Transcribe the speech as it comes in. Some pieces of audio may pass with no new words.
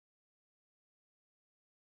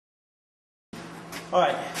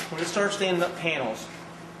Alright, we're going to start standing up panels.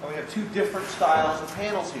 And we have two different styles of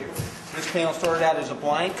panels here. This panel started out as a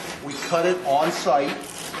blank. We cut it on site,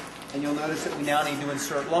 and you'll notice that we now need to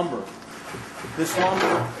insert lumber. This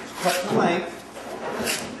lumber is cut to length,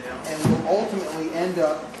 and will ultimately end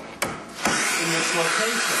up in this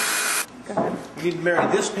location. We need to marry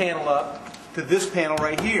this panel up to this panel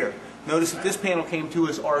right here. Notice that this panel came to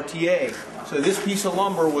us RTA. So this piece of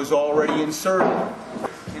lumber was already inserted.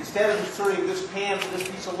 Instead of inserting this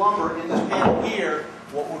piece of lumber in this panel here,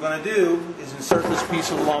 what we're going to do is insert this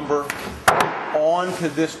piece of lumber onto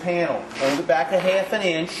this panel. Hold it back a ½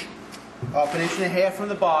 inch, up 1.5 inches from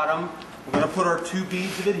the bottom. We're going to put our 2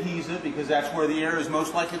 beads of adhesive because that's where the air is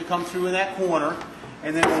most likely to come through in that corner.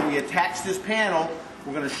 And then when we attach this panel,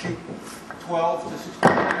 we're going to shoot 12 to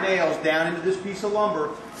 16 nails down into this piece of lumber.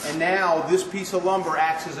 And now this piece of lumber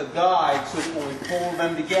acts as a guide so that when we pull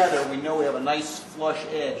them together, we know we have a nice flush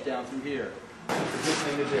edge down through here. It's a good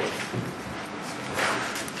thing to do.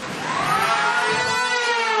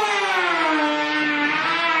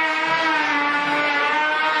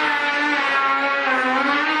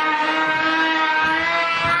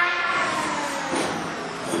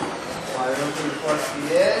 Slide it open to flush the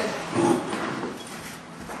edge.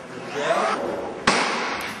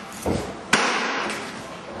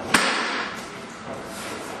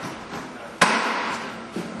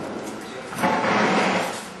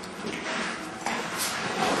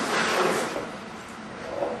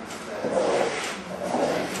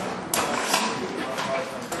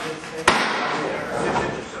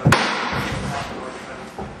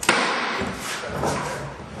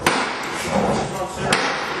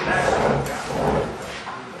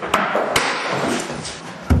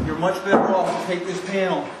 Much better off to take this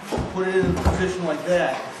panel, put it in a position like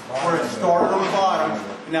that, where it started on the bottom,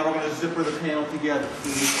 and now we're going to zipper the panel together. So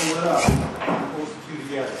we pull it up, and pull the two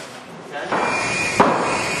together. Okay?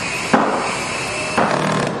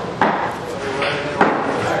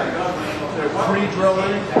 So pre-drill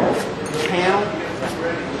in the panel,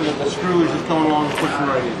 so that the screw is just coming along and pushing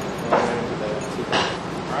right in.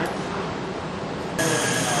 Alright?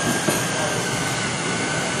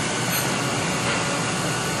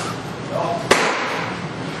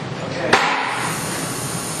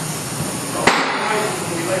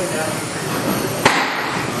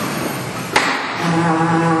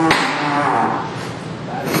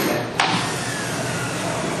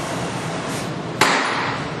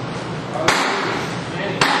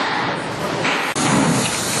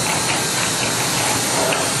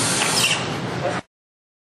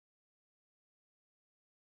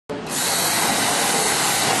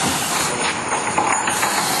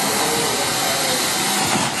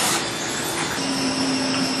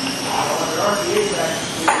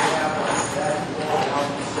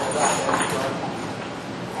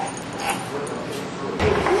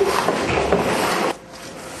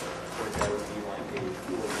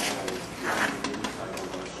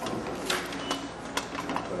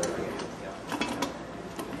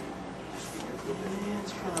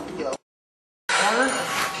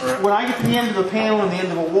 When I get to the end of the panel and the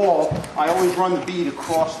end of a wall, I always run the bead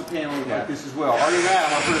across the panel like this as well. Other than that,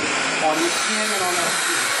 I'm going to put it on each end and on that.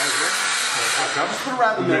 Just put it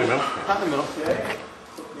right in the middle. Right in the middle. Okay.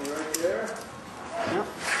 Right there. Yep.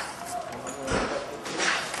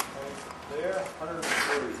 There.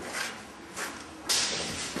 130.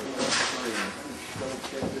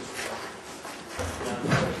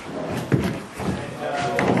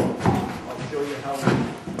 I'll show you how to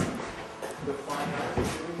define it.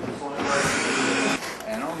 I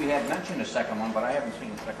know you had mentioned the second one, but I haven't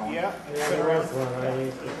seen the second one. Yeah. The red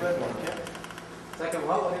one. Second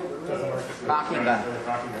what? Cocking gun. Did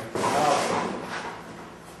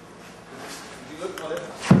you look for it?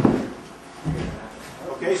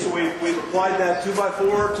 Okay, so we've applied that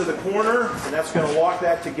 2x4 to the corner, and that's going to lock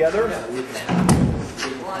that together.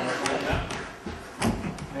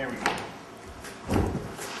 There we go.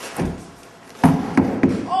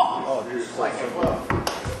 Oh, there's like a well.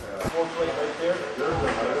 Full plate right there.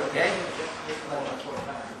 Okay.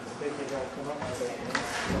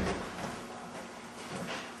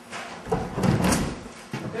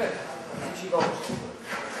 Good. And she goes.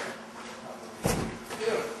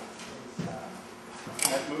 Good.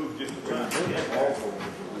 That moved just a time.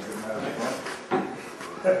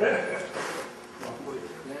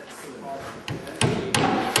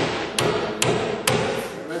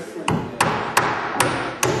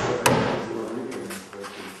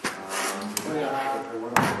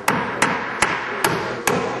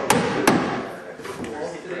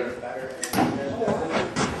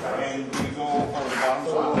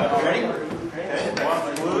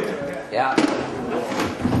 Yeah.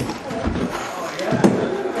 Oh, yeah.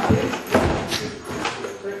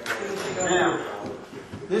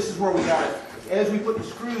 where we got to, as we put the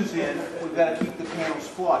screws in, we've got to keep the panels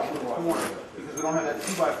flush with the corner because we don't have that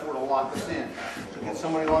 2x4 to lock us in. So get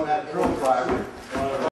somebody on that drill driver